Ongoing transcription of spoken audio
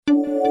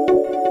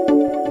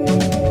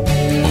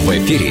В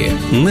ефірі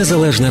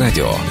Незалежне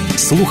Радіо.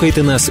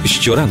 Слухайте нас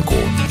щоранку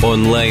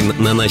онлайн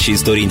на нашій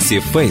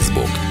сторінці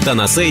Facebook та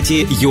на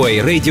сайті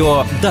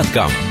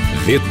uaradio.com.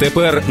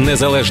 Відтепер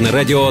Незалежне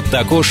Радіо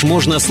також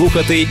можна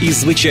слухати із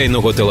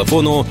звичайного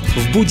телефону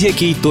в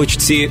будь-якій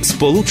точці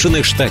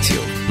Сполучених Штатів.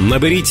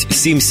 Наберіть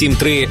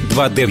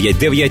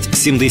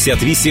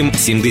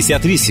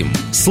 773-299-78-78.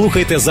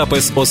 Слухайте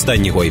запис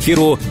останнього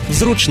ефіру в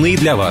зручний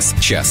для вас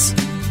час.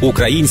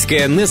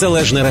 Українське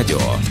Незалежне Радіо.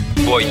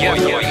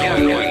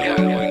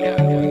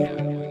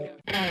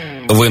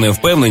 Ви не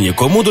впевнені,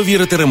 кому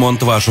довірити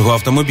ремонт вашого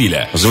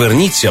автомобіля?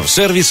 Зверніться в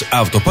сервіс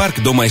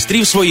 «AutoPark» до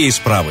майстрів своєї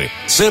справи.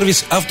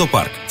 Сервіс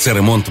 «AutoPark» – це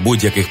ремонт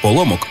будь-яких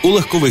поломок у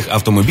легкових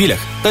автомобілях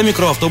та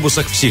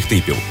мікроавтобусах всіх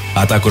типів,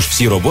 а також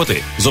всі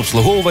роботи з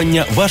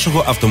обслуговування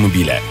вашого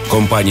автомобіля.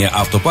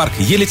 Компанія «AutoPark»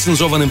 є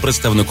ліцензованим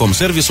представником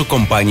сервісу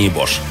компанії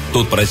Bosch.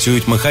 Тут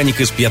працюють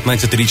механіки з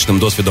 15-річним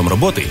досвідом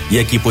роботи,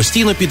 які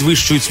постійно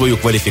підвищують свою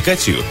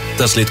кваліфікацію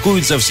та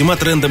слідкують за всіма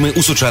трендами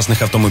у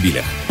сучасних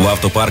автомобілях. В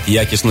 «AutoPark»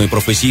 якісно і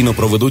професійно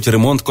проведуть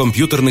ремонт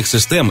комп'ютерних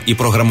систем і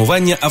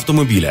програмування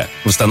автомобіля,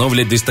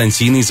 встановлять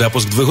дистанційний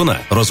запуск двигуна,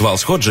 розвал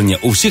сходження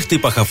у всіх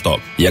типах авто.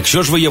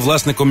 Якщо ж ви є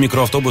власником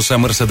мікроавтобуса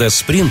Mercedes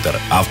Sprinter,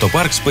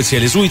 AutoPark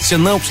спеціалізується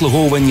на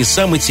обслуговуванні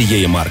саме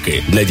цієї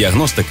марки. Для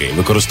діагностики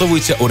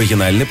використовується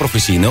оригінальне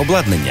професійне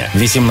обладнання.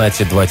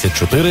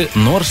 1824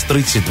 North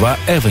 32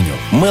 Avenue,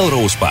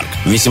 Melrose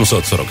Park,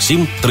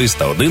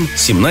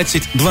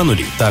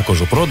 847-301-1700.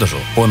 Також у продажу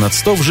понад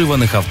 100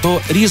 вживаних авто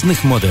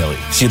різних моделей.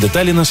 Всі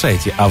деталі на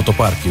сайті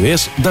AutoParkUS.com.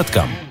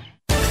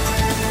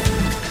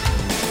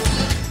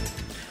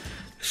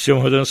 7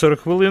 годин 40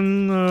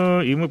 хвилин,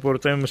 і ми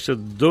повертаємося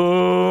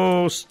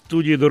до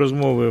студії, до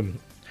розмови.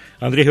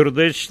 Андрій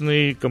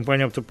Городечний,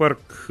 компанія «AutoPark»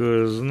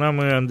 з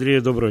нами.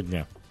 Андрій, доброго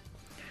дня.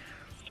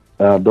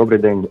 Добрий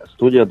день,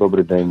 студія,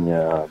 добрий день,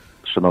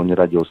 шановні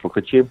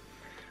радіослухачі.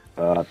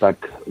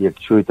 Так, як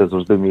чуєте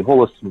завжди мій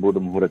голос,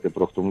 будемо говорити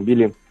про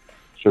автомобілі,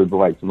 що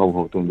відбувається в новому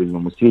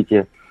автомобільному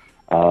світі,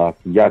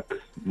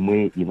 як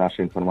ми і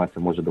наша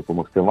інформація може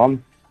допомогти вам.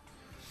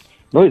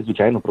 Ну і,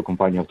 звичайно, про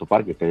компанію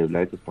 «AutoPark», яка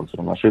є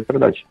спонсором нашої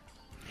передачі.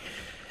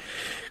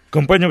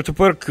 Компанія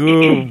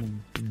 «AutoPark»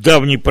 –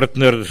 давній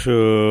партнер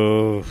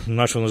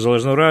нашого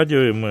Незалежного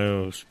радіо, і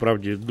ми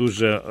справді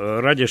дуже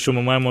раді, що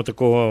ми маємо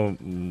такого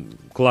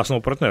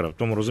класного партнера. В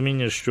тому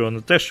розумінні, що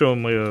не те, що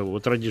ми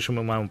раді, що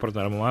ми маємо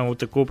партнера, ми маємо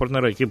такого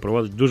партнера, який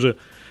проводить дуже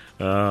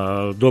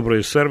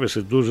добрий сервіс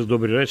і дуже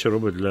добрі речі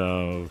робить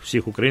для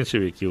всіх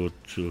українців, які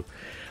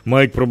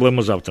мають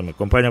проблеми з автами.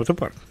 Компанія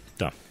 «AutoPark».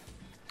 Так.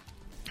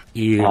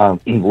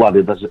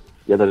 Влад,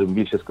 я навіть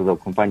більше сказав,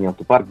 компанія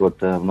 «AutoPark»,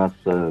 от в нас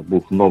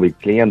був новий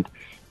клієнт,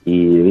 і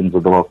він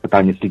задавав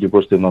питання, скільки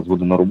коштує в нас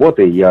буде на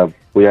роботи. Я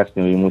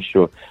пояснюю йому,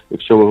 що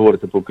якщо ви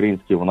говорите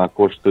по-українськи, вона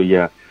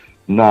коштує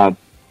на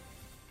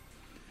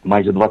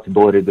майже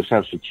 $20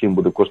 дешевше, чим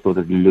буде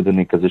коштувати для людини,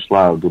 яка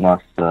зайшла до нас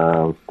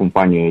в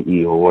компанію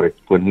і говорить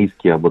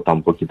по-англійськи, або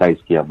там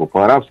по-китайськи, або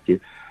по-арабськи.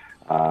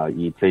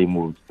 І це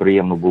йому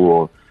приємно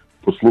було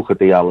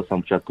послухати, але сам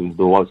спочатку він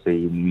здивувався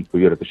і не міг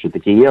повірити, що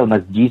таке є. У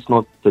нас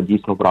це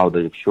дійсно правда.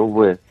 Якщо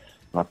у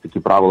нас такі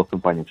правила в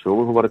компанії, якщо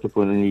ви говорите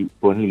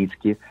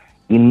по-англійськи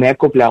і не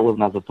купляли в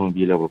нас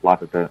автомобіля, ви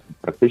платите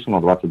практично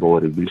на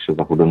 $20 більше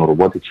за годину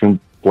роботи, чим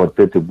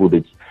платити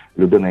буде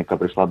людина, яка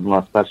прийшла до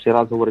нас перший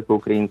раз говорити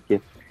по-українськи,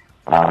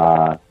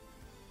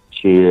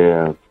 чи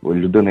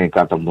людина,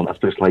 яка там до нас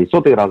прийшла і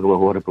 100-й раз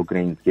говорить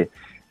по-українськи.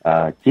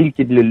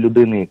 Тільки для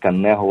людини, яка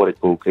не говорить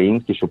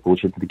по-українськи, щоб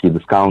отримати такий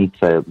дискаунт,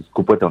 це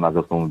купити у нас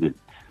автомобіль.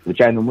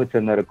 Звичайно, ми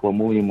це не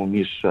рекламуємо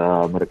між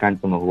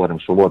американцями, говоримо,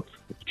 що от,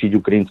 вчіть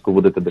українську,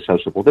 будете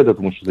дешевше платити,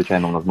 тому що,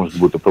 звичайно, у нас можуть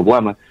бути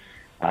проблеми,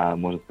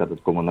 можна сказати,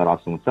 такому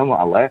нерасовому цьому,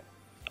 але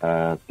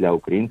для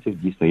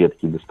українців дійсно є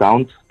такий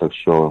дискаунт, так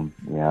що,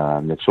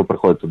 якщо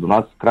приходите до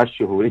нас,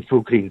 краще говорити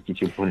по-українськи,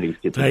 чим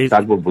по-англійськи,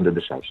 так буде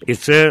дешевше. І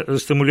це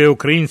стимулює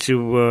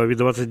українців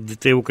віддавати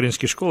дітей в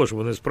українські школи, щоб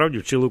вони справді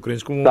вчили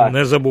українську мову,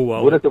 не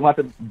забували.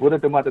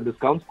 Будете мати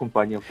дискаунт з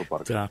компанії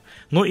 «AutoPark». Так.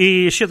 Ну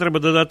і ще треба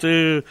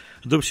додати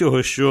до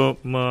всього, що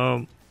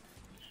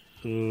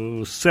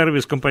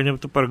сервіс компанії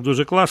 «AutoPark»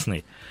 дуже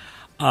класний,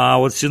 а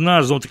от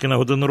ціна, знов-таки, на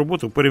годину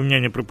роботи, в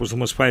порівнянні,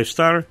 припустимо, з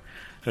 5-star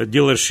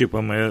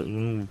ділершіпами,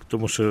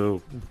 тому що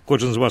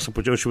кожен з вас,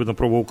 очевидно,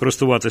 пробував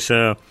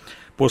користуватися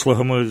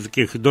послугами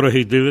таких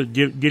дорогих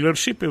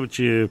ділершіпів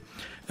чи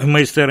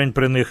майстерень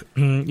при них,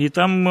 і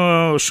там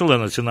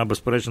шалена ціна,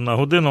 безперечно, на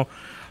годину.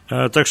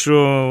 Так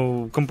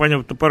що компанія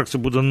 «AutoPark» це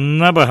буде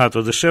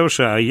набагато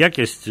дешевше, а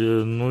якість,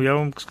 ну я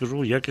вам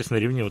скажу, якість на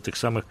рівні тих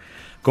самих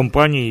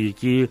компаній,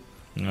 які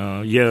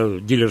є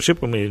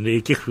ділершипами,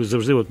 яких ви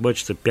завжди, от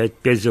бачите,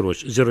 5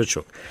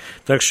 зірочок.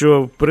 Так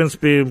що, в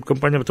принципі,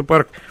 компанія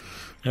 «AutoPark»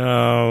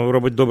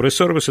 робить добрий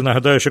сервіс. І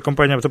нагадаю, що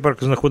компанія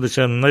 «AutoPark»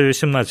 знаходиться на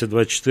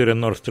 1824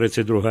 North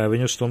 32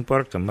 Avenue, Stone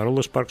Park, там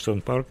Melrose Park,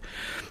 Stone Park.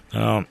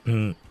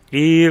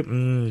 І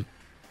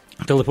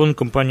телефон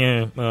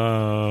компанії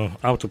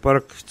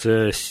 «AutoPark»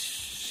 це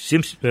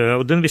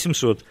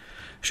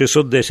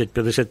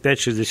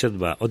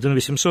 1-800-610-55-62.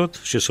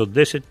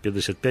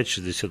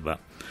 1-800-610-55-62.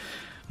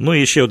 Ну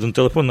і ще один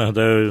телефон,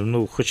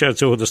 нагадаю, хоча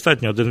цього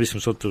достатньо,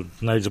 1-800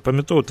 навіть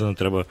запам'ятовувати не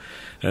треба,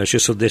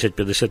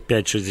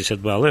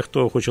 610-55-62, але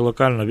хто хоче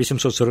локально,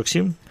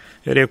 847,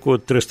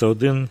 рекорд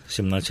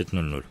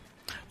 301-1700.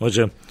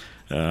 Отже,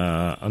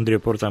 Андрій,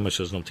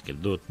 повертаємося знов-таки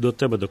до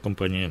тебе, до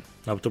компанії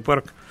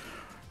AutoPark.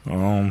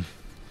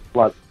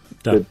 Влад,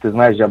 ти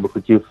знаєш, я би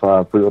хотів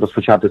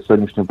розпочати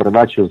сьогоднішню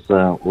передачу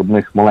з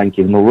одних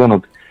маленьких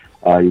новинок,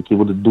 які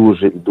будуть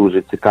дуже і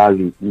дуже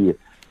цікаві і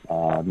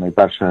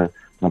найперше,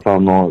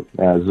 напевно,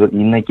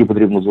 на які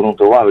потрібно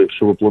звернути увагу,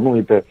 якщо ви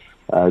плануєте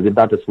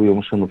віддати свою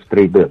машину в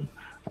трейд-ін.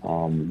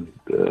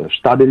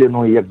 Штат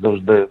Іллінойс, як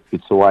завжди,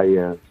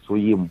 підсуває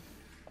своїм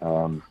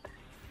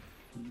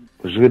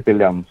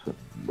жителям,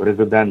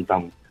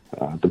 резидентам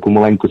таку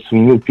маленьку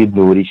свиню під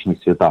новорічні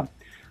свята.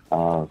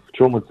 В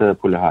чому це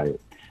полягає?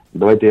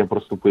 Давайте я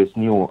просто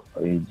поясню,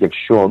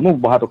 якщо,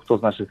 багато хто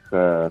з наших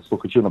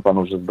слухачів,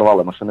 напевно, вже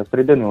здавали машини в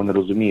трейд-ін, і вони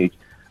розуміють,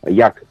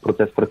 як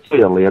процес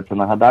працює, але я це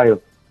нагадаю.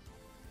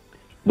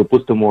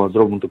 Допустимо,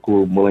 зробимо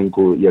таку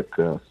маленьку, як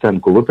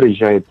сценку. Ви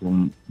приїжджаєте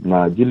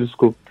на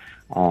дилерську,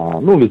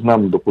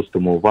 візьмемо,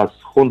 допустимо, у вас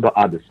Honda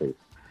Odyssey,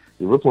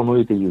 і ви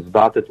плануєте її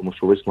здати, тому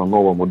що вийшла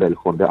нова модель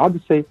Honda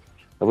Odyssey,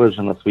 ви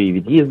вже на свої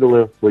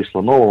від'їздили,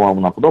 вийшла нова, вам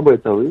вона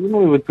подобається,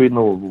 і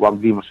відповідно, вам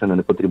дві машини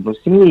не потрібно в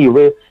сім'ї, і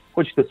ви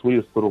хочете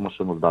свою стару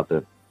машину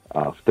здати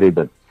в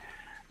трейд-ін.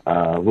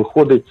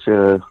 Виходить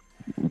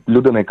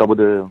людина, яка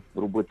буде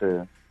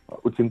робити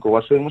оцінку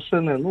вашої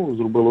машини,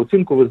 зробила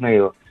оцінку, ви з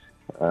нею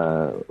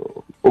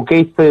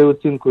окей з цією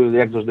оцінкою,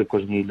 як завжди,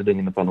 кожній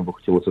людині, напевно, би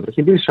хотілося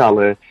трохи більше,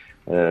 але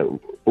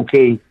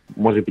окей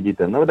може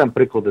підійти. Наведемо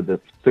приклади, де в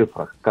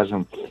цифрах,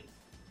 скажімо,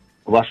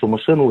 вашу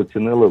машину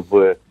оцінили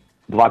в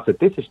 20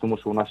 тисяч, тому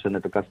що вона ще не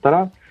така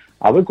стара,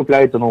 а ви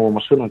купляєте нову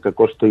машину, яка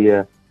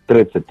коштує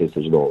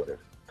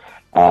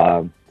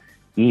 $30,000.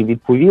 І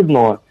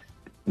відповідно,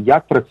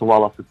 як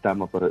працювала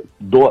система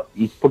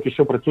і поки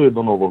що працює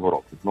до Нового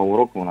року. З Нового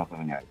року вона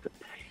поміняється.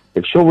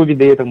 Якщо ви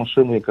віддаєте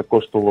машину, яка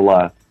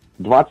коштувала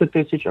 20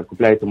 тисяч, а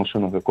купляєте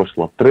машину, яка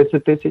коштувала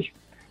 30 тисяч,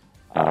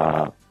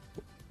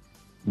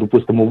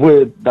 допустимо,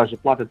 ви навіть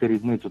платите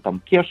різницю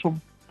там кешом,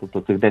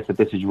 тобто цих 10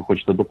 тисяч ви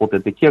хочете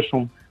доплатити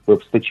кешом,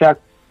 веб-стичак,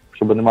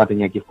 щоб не мати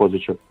ніяких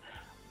позичок.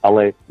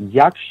 Але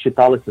як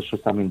считалися, що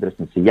саме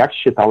інтересніше, як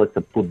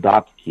считалися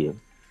податки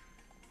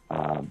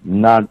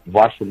на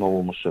вашу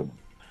нову машину?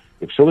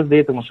 Якщо ви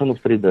здаєте машину в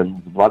трейд-ін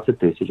в 20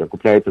 тисяч, а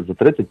купляєте за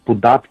 30,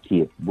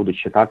 податки будуть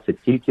считатися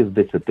тільки з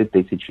 $10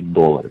 тисяч.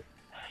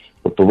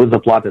 Тобто ви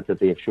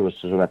заплатите, якщо ви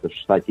ще живете в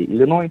штаті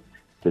Іллінойс,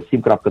 це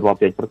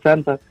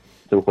 7,25%,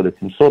 це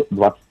виходить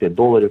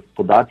 $725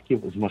 податків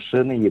з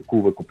машини,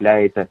 яку ви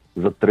купляєте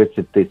за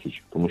 30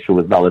 тисяч. Тому що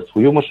ви здали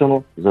свою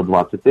машину за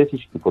 20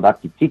 тисяч, і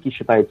податки тільки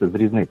вважаються з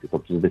різниці,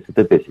 тобто з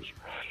 10 тисяч.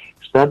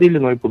 Штат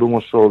Іллінойс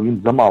подумав, що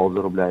він замало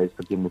заробляє з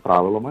такими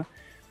правилами,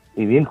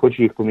 і він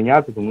хоче їх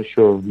поміняти, тому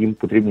що їм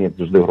потрібні, як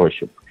завжди,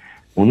 гроші.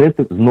 Вони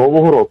з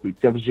Нового року, і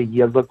це вже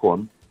є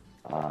закон,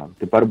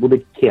 тепер буде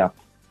кеп.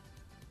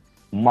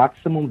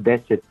 Максимум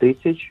 10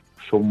 тисяч,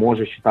 що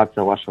може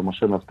вважатися ваша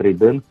машина в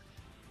трейд-ін,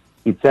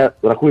 і це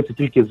рахується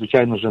тільки,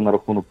 звичайно, вже на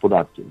рахунок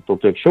податків.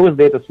 Тобто, якщо ви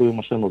здаєте свою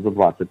машину за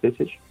 20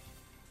 тисяч,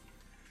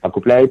 а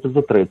купляєте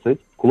за 30,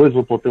 колись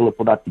ви платили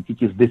податки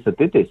тільки з 10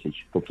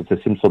 тисяч, тобто це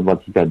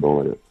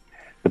 $725,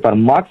 тепер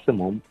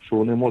максимум, що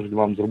вони можуть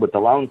вам зробити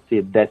алаунс,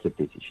 це 10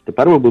 тисяч.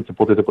 Тепер ви будете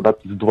платити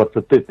податки з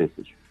 20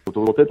 тисяч. Тобто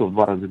ви платите в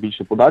 2 рази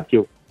більше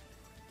податків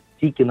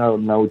тільки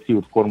на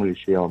оцій формулі,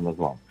 що я вам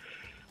назвав.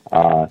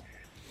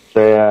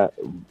 Це,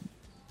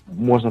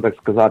 можна так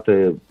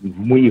сказати,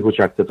 в моїх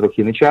очах це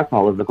трохи нечесно,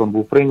 але закон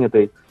був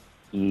прийнятий,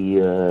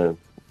 і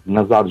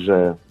назад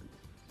вже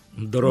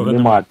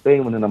немає.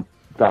 Вони нам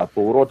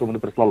повороту, вони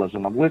прислали вже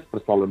нам лист,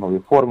 прислали нові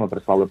форми,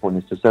 прислали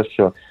повністю все,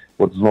 що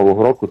от з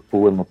Нового року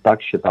повинно так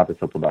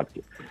вважатися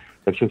податки.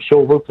 Так що,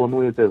 якщо ви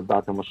плануєте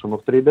здати машину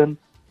в трейд-ін,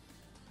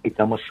 і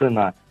ця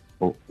машина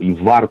і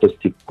в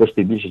вартості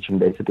коштує більше,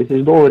 ніж $10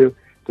 тисяч,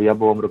 то я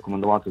би вам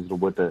рекомендував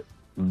зробити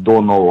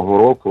до Нового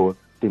року,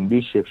 тим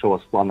більше, якщо у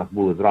вас в планах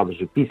були зразу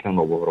ж після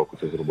Нового року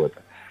це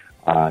зробити.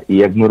 І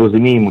як ми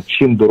розуміємо,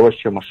 чим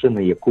дорожча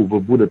машина, яку ви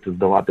будете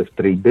здавати в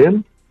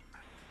трейд-ін,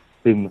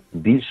 тим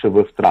більше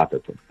ви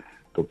втратите.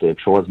 Тобто,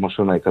 якщо у вас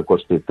машина, яка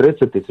коштує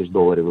 $30 тисяч,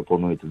 ви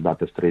плануєте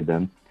здати в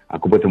трейд-ін, а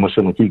купити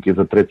машину тільки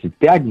за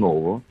 35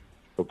 нову,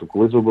 тобто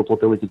колись ви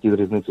платили тільки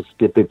різницю з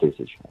 5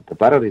 тисяч, а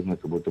тепер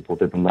різницю будете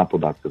платити на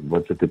податки з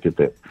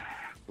 25.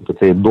 Тобто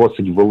це є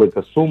досить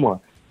велика сума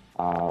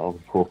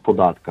в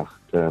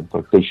податках. Це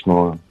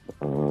практично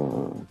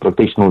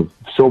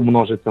все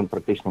множиться,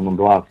 практично на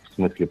 2 в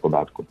смислі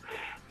податку.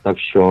 Так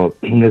що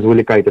не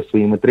зволікайте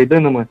своїми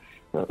трейдинами.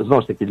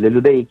 Знову ж таки, для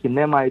людей, які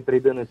не мають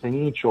трейдини, це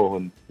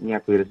нічого,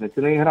 ніякої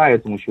різниці не грає,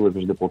 тому що ви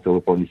завжди платили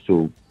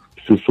повністю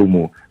всю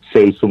суму,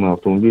 всієї суми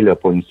автомобіля,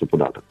 повністю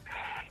податок.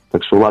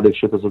 Так що, Влад,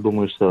 якщо ти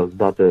задумуєшся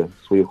здати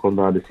свою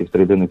Honda Odyssey в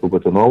трейдин і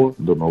купити нову,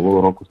 до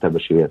Нового року в тебе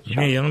ще є час.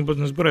 Ні, я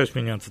не збираюсь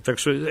міняти. Так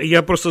що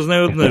я просто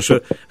знаю одне,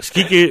 що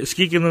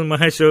скільки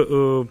намагайся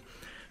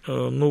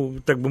ну,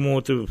 так би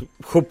мовити,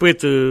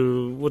 вхопити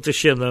от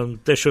іще на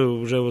те, що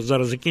вже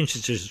зараз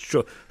закінчиться,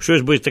 що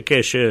щось буде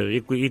таке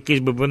ще, якісь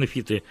би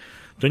бенефіти,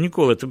 то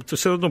ніколи. Ти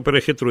все одно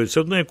перехитрують,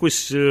 все одно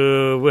якусь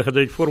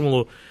вигадають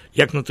формулу,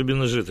 як на тобі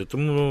нажити.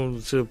 Тому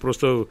це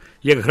просто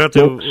як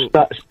грати... Ну,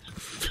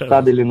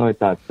 штат Іллінойс,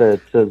 так. Це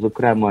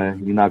зокрема,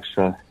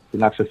 інакша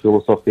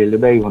філософія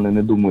людей. Вони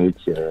не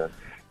думають,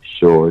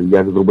 що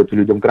як зробити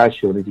людям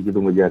краще, вони тільки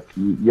думають,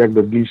 як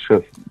би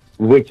більше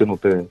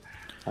витягнути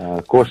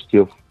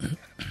коштів.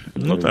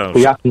 Ну, так.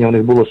 Пояснення в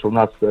них було, що в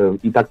нас,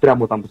 і так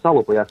прямо там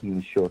писало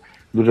пояснення, що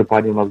дуже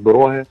погані в нас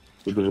дороги,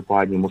 і дуже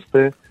погані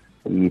мости,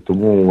 і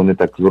тому вони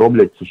так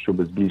зроблять,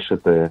 щоб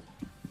збільшити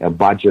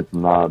баджет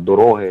на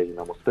дороги і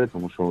на мости,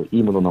 тому що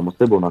іменно на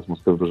мости, бо у нас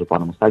мости в дуже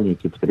поганому стані,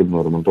 які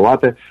потрібно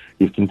ремонтувати.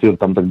 І в кінці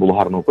там так було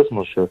гарно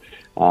описано, що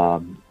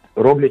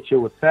роблячи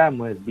оце,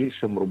 ми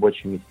збільшимо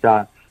робочі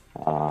місця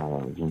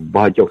в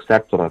багатьох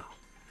секторах,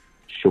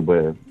 щоб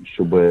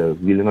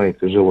в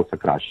Іллінойсі жилося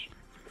краще.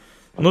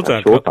 Ну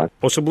так,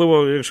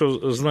 особливо, якщо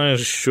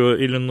знаєш, що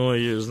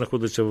Ілліной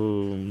знаходиться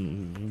в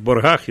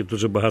боргах і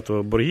дуже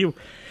багато боргів,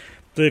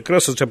 то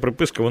якраз ця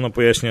приписка, вона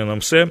пояснює нам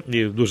все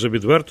і дуже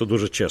відверто,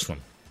 дуже чесно.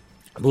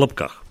 В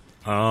лапках.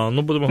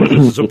 Ну, будемо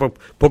говорити, це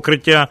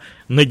покриття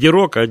не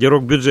дірок, а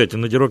дірок в бюджеті,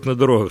 не дірок на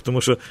дорогах.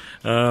 Тому що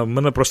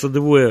мене просто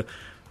дивує,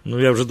 ну,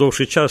 я вже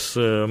довший час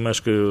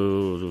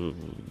мешкаю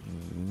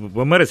в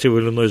Америці, в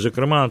Іллінойсі,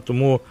 зокрема,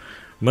 тому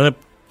мене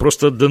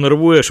просто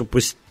денервує, що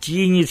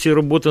постійні ці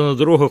роботи на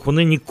дорогах,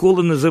 вони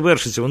ніколи не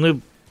завершаться. Вони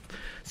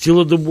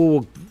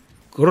цілодобово,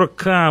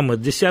 роками,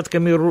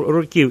 десятками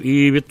років,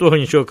 і від того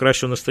нічого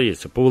кращого не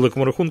стається. По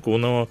великому рахунку,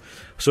 воно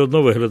все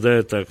одно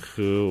виглядає так,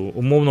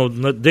 умовно,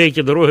 на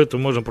деякі дороги, то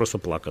можна просто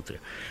плакати.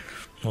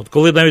 От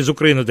коли навіть з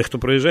України дехто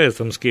приїжджає,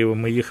 там з Києва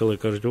ми їхали,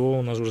 кажуть,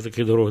 у нас вже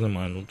таких дорог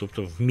немає. Ну,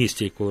 тобто в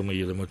місті, коли ми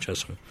їдемо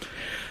часом,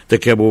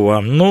 таке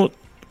буває. Ну,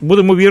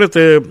 будемо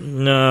вірити,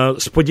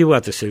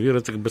 сподіватися,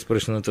 вірити,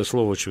 безперечно, на те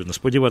слово, очевидно,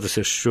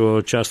 сподіватися,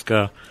 що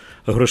частка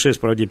грошей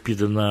справді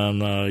піде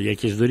на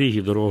якісь дороги,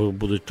 і дороги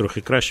будуть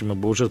трохи кращими,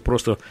 бо вже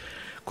просто,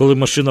 коли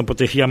машина по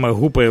тих ямах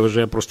гупає, вже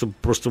я просто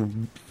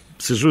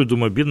сиджу і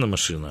думаю, бідна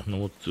машина.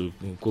 Ну от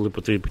коли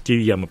по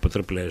ті ями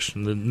потрапляєш,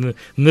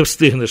 не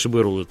встигнеш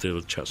вирулити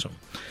часом.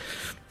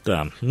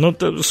 Так. Ну,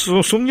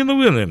 сумні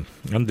новини,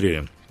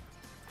 Андрію.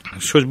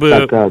 Щось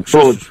би... Так,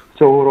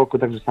 цього року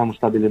так же само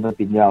штат Іллінойс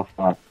підняв,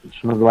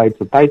 що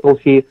називається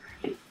title fee.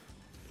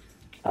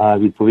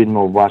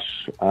 Відповідно,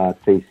 ваш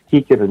цей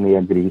стікер, не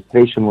як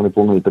registration, вони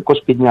планують також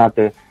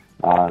підняти.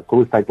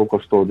 Коли title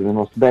коштував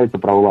 99, то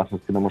право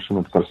власності на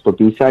машину тепер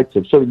 150. Це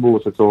все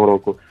відбулося цього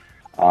року.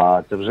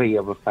 Це вже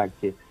є в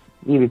ефекті.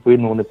 І,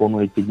 відповідно, вони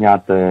планують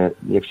підняти,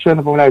 якщо я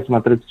не помиляюся,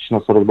 на 30 чи на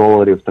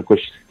 $40, також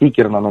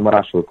стікер на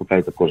номера, що ви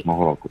купляєте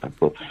кожного року.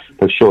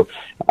 Так що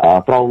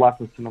право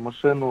власності на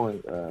машину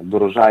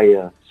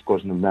дорожає з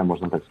кожним днем,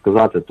 можна так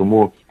сказати.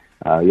 Тому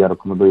я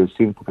рекомендую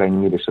всім, по крайній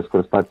мірі, ще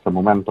скористатися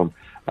моментом,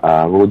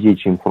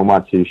 володіючи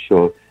інформацією,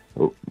 що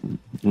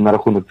на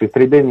рахунок цих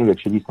трейдинів,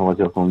 якщо дійсно у вас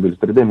є автомобіль з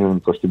трейдинів, він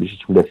коштує більше,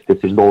 ніж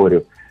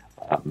 $10,000,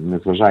 не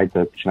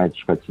зважайте, починайте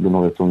шукати собі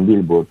новий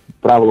автомобіль, бо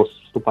правило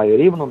вступає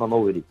рівно на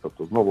новий рік.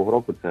 Тобто з нового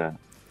року це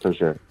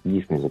вже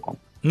дійсний закон.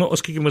 Ну,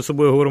 оскільки ми з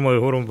собою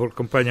говоримо про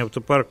компанію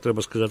 «AutoPark»,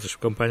 треба сказати, що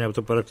компанія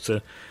 «AutoPark» –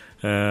 це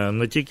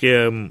не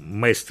тільки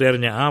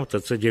майстерня авто,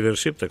 це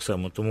дилершип так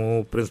само.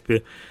 Тому, в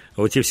принципі,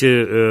 оці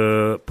всі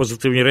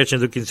позитивні речі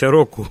до кінця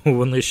року,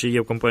 вони ще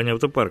є в компанії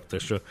 «AutoPark».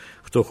 Так що,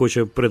 хто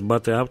хоче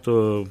придбати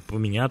авто,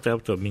 поміняти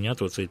авто,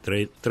 обміняти, оцей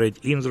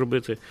трейд-ін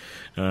зробити,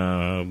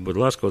 будь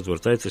ласка,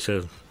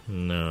 звертайтеся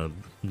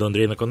до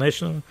Андрія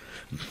Наконечного.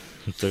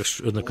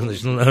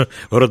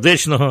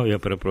 Городечного, я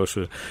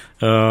перепрошую,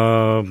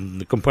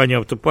 компанія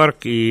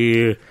 «AutoPark»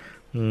 і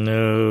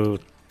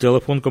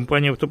телефон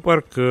компанії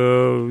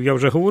 «AutoPark» я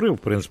вже говорив, в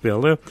принципі,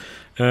 але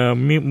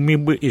міг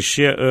би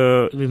іще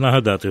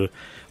нагадати.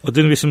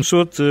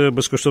 1-800,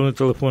 безкоштовний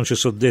телефон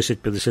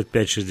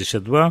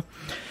 610-55-62,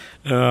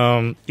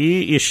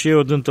 і ще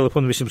один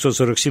телефон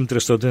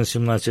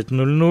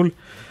 847-301-1700.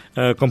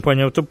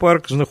 Компанія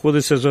 «AutoPark»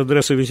 знаходиться за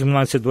адресою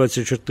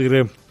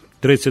 1824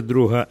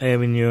 32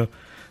 Avenue,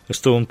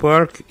 Stone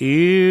Park.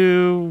 І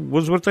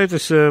от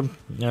звертайтеся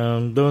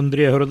до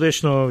Андрія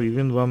Городечного, і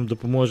він вам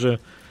допоможе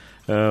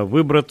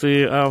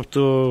вибрати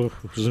авто.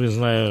 Він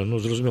знає, ну,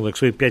 зрозуміло, як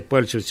свої 5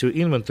 пальців цю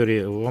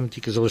інвентарі, вам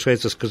тільки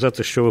залишається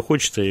сказати, що ви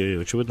хочете, і,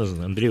 очевидно,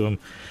 Андрій вам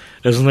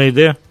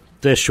знайде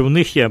те, що в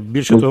них є,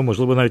 більше того,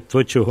 можливо, навіть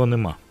то, чого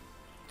нема.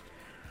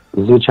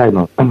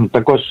 Звичайно.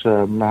 Також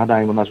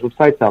нагадаємо наш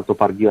веб-сайт, це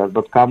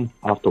AutoParkUS.com,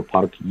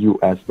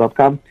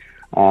 AutoParkUS.com.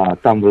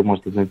 Там ви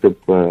можете знайти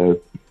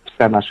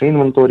все наші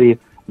інвенторії,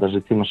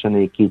 навіть ці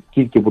машини, які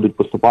тільки будуть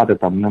поступати,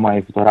 там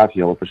немає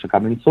фотографій, але пише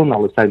coming soon,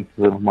 але вся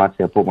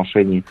інформація по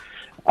машині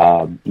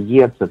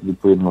є, це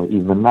відповідно і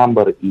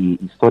VIN-number, і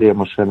історія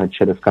машини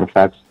через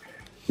Carfax,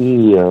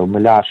 і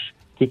миляж,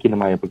 тільки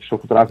немає поки що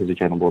фотографій,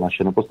 звичайно, бо вона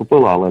ще не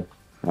поступила, але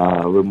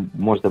ви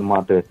можете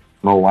мати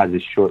на увазі,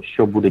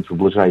 що буде в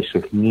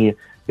ближайших дні,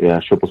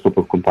 що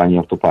поступить в компанії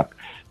 «Автопарк».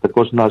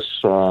 Також наш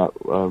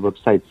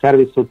веб-сайт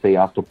сервісу – це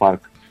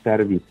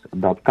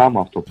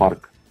AutoParkService.com,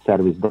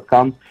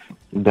 AutoParkService.com,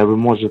 де ви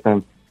можете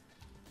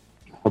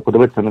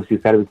подивитися на всі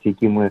сервіси,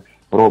 які ми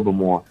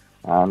робимо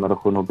на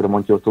рахунок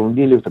ремонту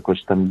автомобілів.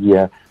 Також там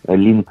є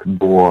лінк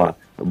до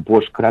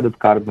Bosch Credit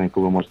Card, на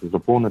яку ви можете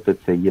заповнити.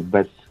 Це є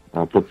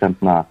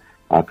безпроцентна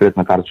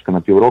кредитна карточка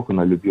на півроку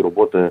на любі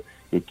роботи,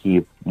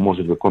 які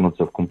можуть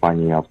виконуватися в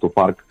компанії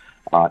 «Автопарк».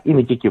 І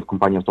не тільки в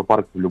компанії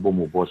 «Автопарк», в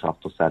будь-якому Bosch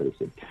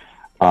автосервісі.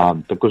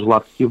 Також,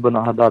 Влад, хотів би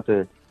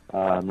нагадати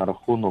на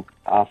рахунок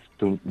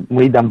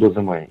Ми йдемо до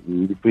зими. І,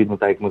 відповідно,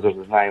 так як ми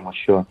завжди знаємо,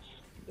 що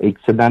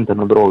інциденти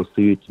на дорогах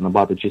стають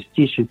набагато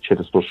частіші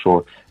через те,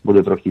 що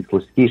буде трохи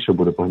слизькіше,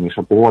 буде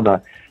поганіша погода.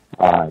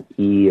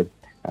 І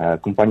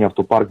компанія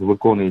 «Автопарк»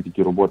 виконує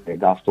такі роботи,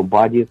 як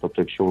автобаді.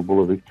 Тобто, якщо ви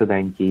були в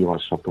інциденті і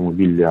ваш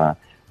автомобіль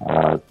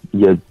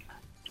є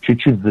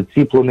чуть-чуть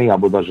заціплений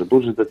або навіть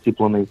дуже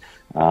заціплений,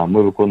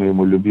 ми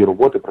виконуємо любі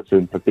роботи,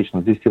 працюємо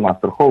практично зі всіма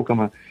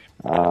страховками.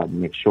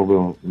 Якщо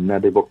ви, не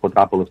дай Бог,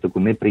 потрапили в таку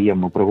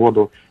неприємну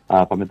пригоду,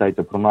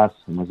 пам'ятайте про нас,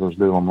 ми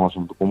завжди вам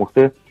можемо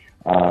допомогти.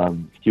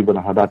 Хотів би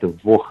нагадати в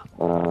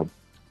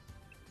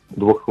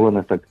двох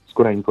хвилинах так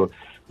скоренько.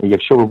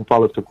 Якщо ви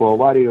попали в таку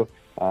аварію,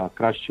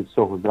 краще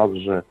всього зразу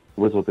ж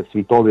визвати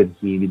свій товінг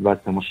і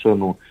відвести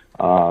машину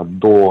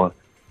до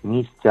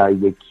місця,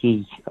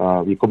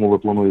 в якому ви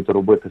плануєте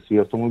робити свій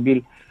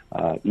автомобіль.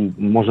 І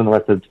можу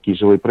навести такий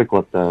живий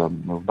приклад.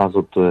 В нас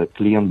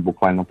клієнт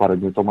буквально пару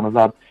днів тому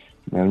назад,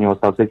 у нього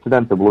стався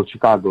інцидент, це було в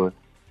Чикаго,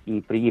 і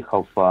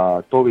приїхав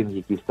товінг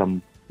якийсь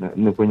там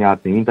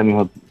непонятний. Він там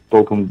його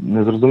толком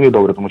не зрозумів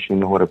добре, тому що він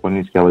не говорить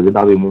по-англійськи, але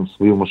віддав йому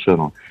свою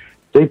машину.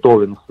 Цей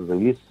товінг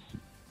завіз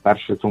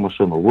перше цю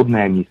машину в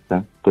одне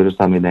місце в той же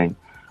самий день.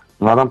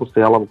 Вона там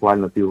постояла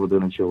буквально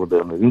півгодини чи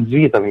години. Він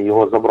звідти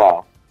його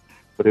забрав,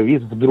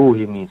 привіз в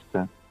друге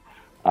місце.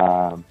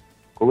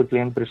 Коли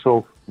клієнт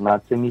прийшов на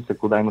це місце,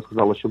 куди йому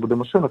сказали, що буде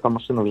машина, там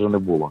машини вже не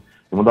було.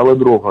 Йому дали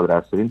другу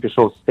адресу. Він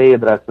пішов з тієї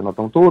адреси на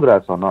ту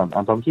адресу,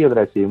 на тій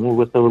адресі йому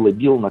виставили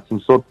біл на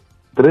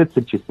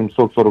 $730 чи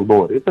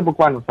 $740. І це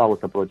буквально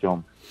сталося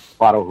протягом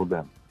пару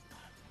годин.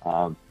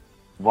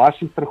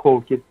 Ваші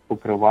страховки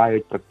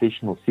покривають,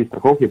 практично всі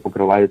страховки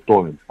покривають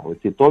товінг. Але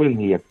ці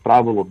товінги, як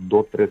правило,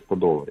 до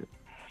 $300.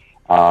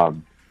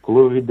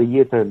 Коли ви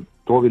віддаєте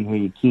товінгу,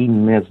 який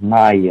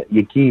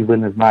ви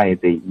не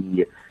знаєте,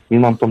 і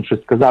він вам там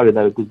щось сказав і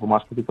дав якусь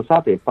бумажку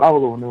підписати, як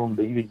правило, вони вам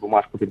дають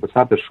бумажку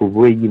підписати, що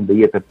ви їм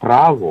даєте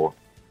право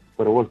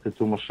перевозити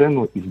цю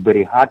машину і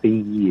зберігати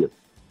її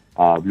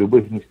в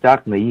будь-яких місцях,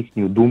 на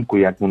їхню думку,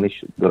 як вони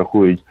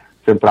рахують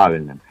це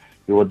правильним.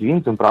 І от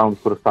він цим правом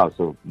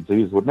скористався.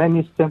 Завіз в одне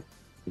місце,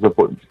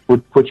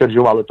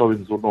 почарджували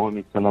товінг з одного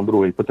місця на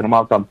друге,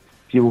 потримав там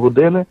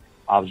півгодини,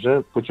 а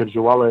вже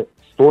почарджували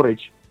сторидж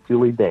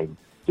цілий день.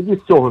 Тоді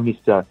з цього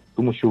місця,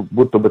 тому що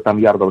будь-то би там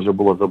ярда вже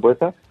було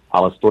забита,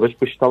 але сторидж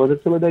посчитали за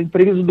цілий день,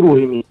 привіз в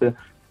друге місце,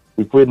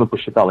 відповідно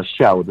посчитали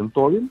ще один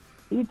товінг,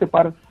 і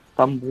тепер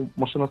там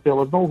машина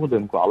стояла знову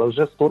годинку, але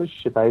вже сторидж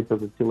вважається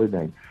за цілий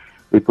день.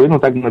 Відповідно,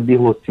 так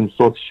набігло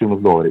 $700 з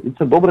чимось. І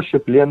це добре, що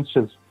клієнт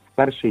ще в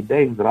перший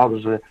день зразу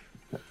ж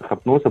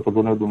хапнувся,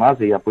 подзвонив до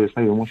нас, і я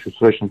пояснив йому, що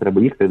срочно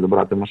треба їхати і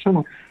забрати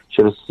машину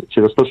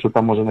через те, що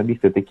там може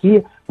набігти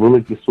такі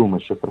великі суми,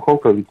 що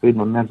страховка,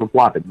 відповідно, не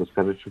заплатить, бо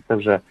скаже, що це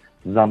вже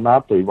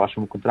занадто, і в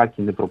вашому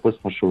контракті не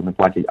прописано, що вони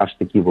платять аж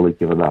такі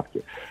великі видатки.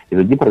 І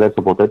тоді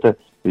придеться платити,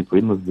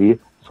 відповідно, зі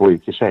своєї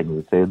кишені.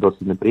 І це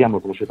досить неприємно,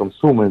 тому що там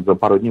суми за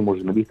пару днів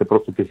можуть набігти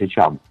просто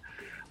тисячами.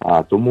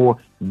 Тому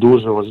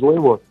дуже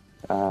важливо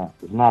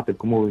знати,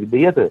 кому ви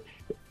віддаєте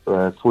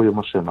свою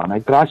машину. А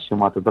найкраще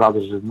мати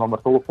зразу ж номер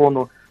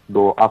телефону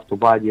до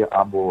автобаді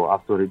або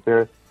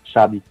авторепер,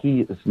 з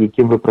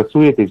яким ви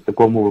працюєте, і в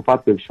такому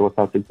випадку, якщо у вас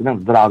стався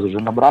інцидент, зразу ж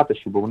набрати,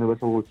 щоб вони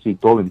висловили свій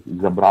товінг і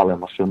забрали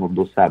машину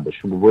до себе,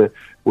 щоб ви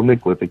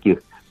уникли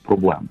таких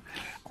проблем.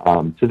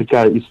 Це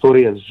така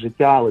історія з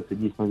життя, але це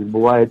дійсно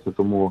відбувається,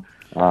 тому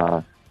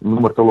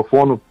номер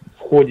телефону,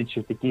 входячи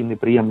в такий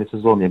неприємний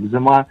сезон, як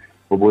зима,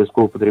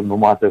 обов'язково потрібно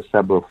мати в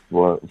себе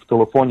в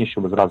телефоні,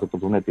 щоб зразу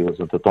подзвонити і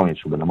визвати товінг,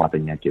 щоб не мати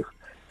ніяких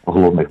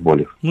головних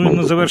болів. Ну і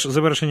на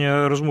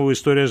завершення розмови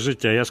історія з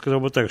життя. Я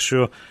сказав би так,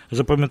 що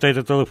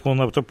запам'ятайте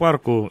телефон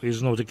автопарку, і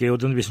знов таки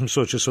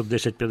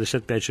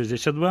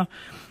 1-800-610-55-62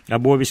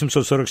 або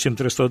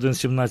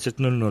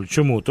 847-301-1700.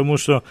 Чому? Тому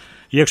що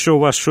якщо у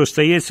вас щось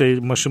стається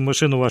і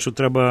машину вашу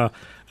треба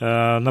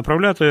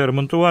направляти,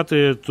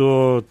 ремонтувати,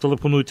 то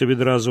телефонуйте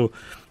відразу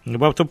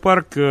в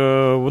автопарк,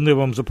 вони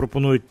вам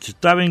запропонують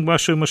тавінг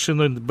вашої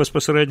машини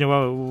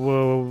безпосередньо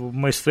в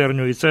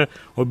майстерню, і це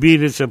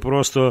обійдеться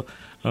просто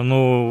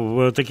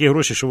такі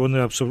гроші, що вони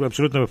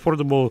абсолютно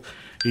affordable.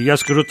 І я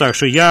скажу так,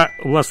 що я,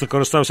 власне,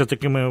 користався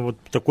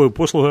такою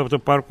послугою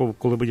автопарку,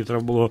 коли мені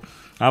треба було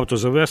авто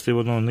завести, і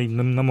воно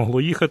не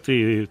могло їхати,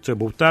 і це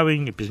був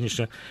тавень, і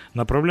пізніше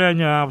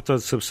направляння авто,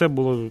 це все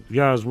було,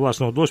 я з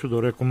власного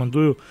досвіду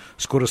рекомендую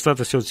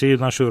скористатися цією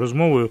нашою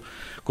розмовою,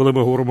 коли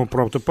ми говоримо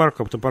про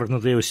автопарк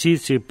надає всі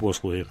ці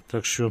послуги.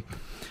 Так що,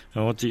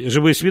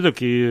 живий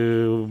свідок і,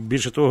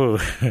 більше того,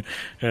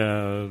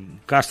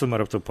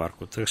 кастомер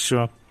автопарку. Так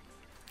що,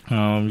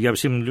 я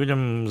всім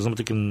людям,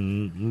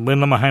 ми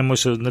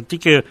намагаємося не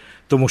тільки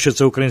тому, що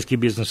це український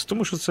бізнес,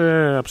 тому що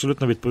це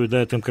абсолютно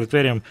відповідає тим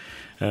критеріям,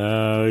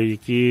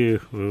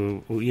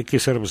 які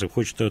сервіси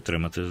хочете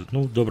отримати.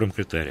 Добрим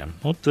критеріям.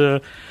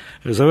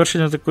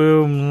 Завершення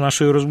такої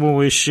нашої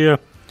розмови ще,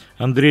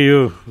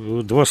 Андрію,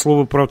 2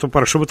 слова про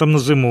автопарк. Що ви там на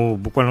зиму,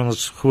 буквально у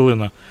нас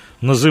хвилина,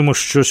 на зиму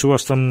щось у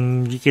вас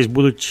там якісь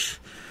будуть,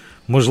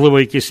 можливо,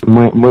 якісь...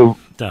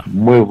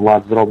 Ми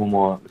Влад,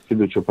 зробимо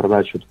слідуючу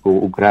передачу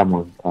таку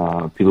окрему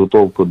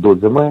підготовку до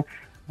зими.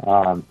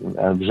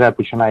 Вже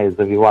починає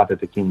завівати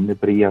таким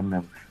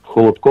неприємним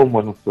холодком,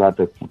 можна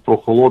сказати,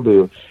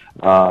 прохолодою.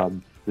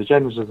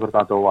 Звичайно, вже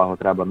звертати увагу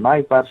треба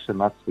найперше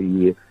на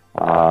свої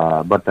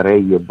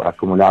батареї,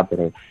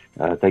 акумулятори.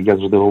 Так я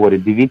завжди говорю,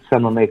 дивіться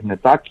на них не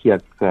так,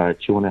 як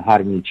чи вони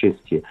гарні і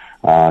чисті.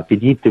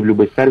 Під'їдьте в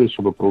будь-який сервіс,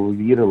 щоб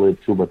провірили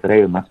цю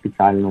батарею на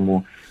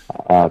спеціальному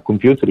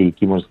комп'ютері,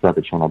 який може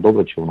сказати, чи вона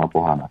добра, чи вона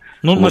погана.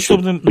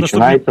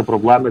 Починаються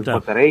проблеми з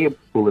батареєю,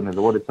 коли не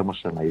заводиться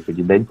машина, і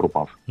тоді день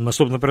пропав.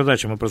 Наступна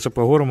передача, ми про це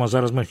поговоримо. А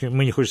зараз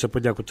мені хочеться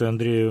подякувати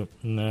Андрію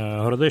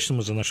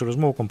Городечному за нашу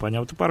розмову.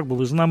 Компанія «Автопарк»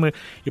 були з нами,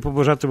 і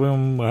побажати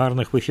вам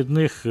гарних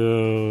вихідних,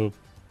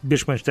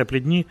 більш-менш теплі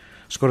дні.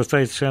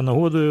 Скористайтеся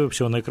нагодою,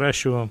 всього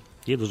найкращого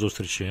і до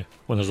зустрічі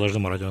у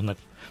Незалежному радіо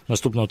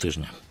наступного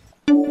тижня.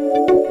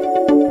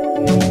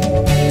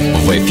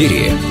 В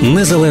ефірі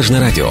Незалежне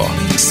радіо.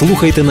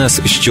 Слухайте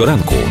нас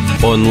щоранку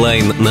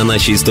онлайн на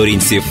нашій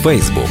сторінці в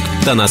Facebook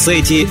та на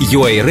сайті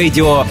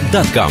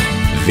UARadio.com.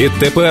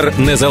 Відтепер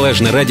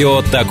Незалежне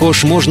радіо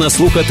також можна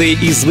слухати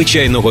із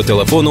звичайного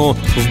телефону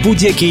в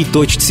будь-якій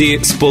точці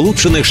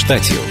Сполучених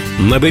Штатів.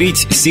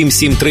 Наберіть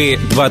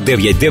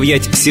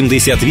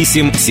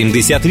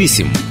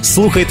 773-299-78-78.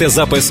 Слухайте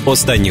запис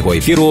останнього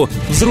ефіру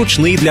в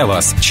зручний для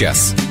вас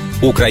час.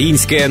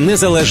 Українське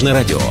Незалежне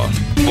радіо.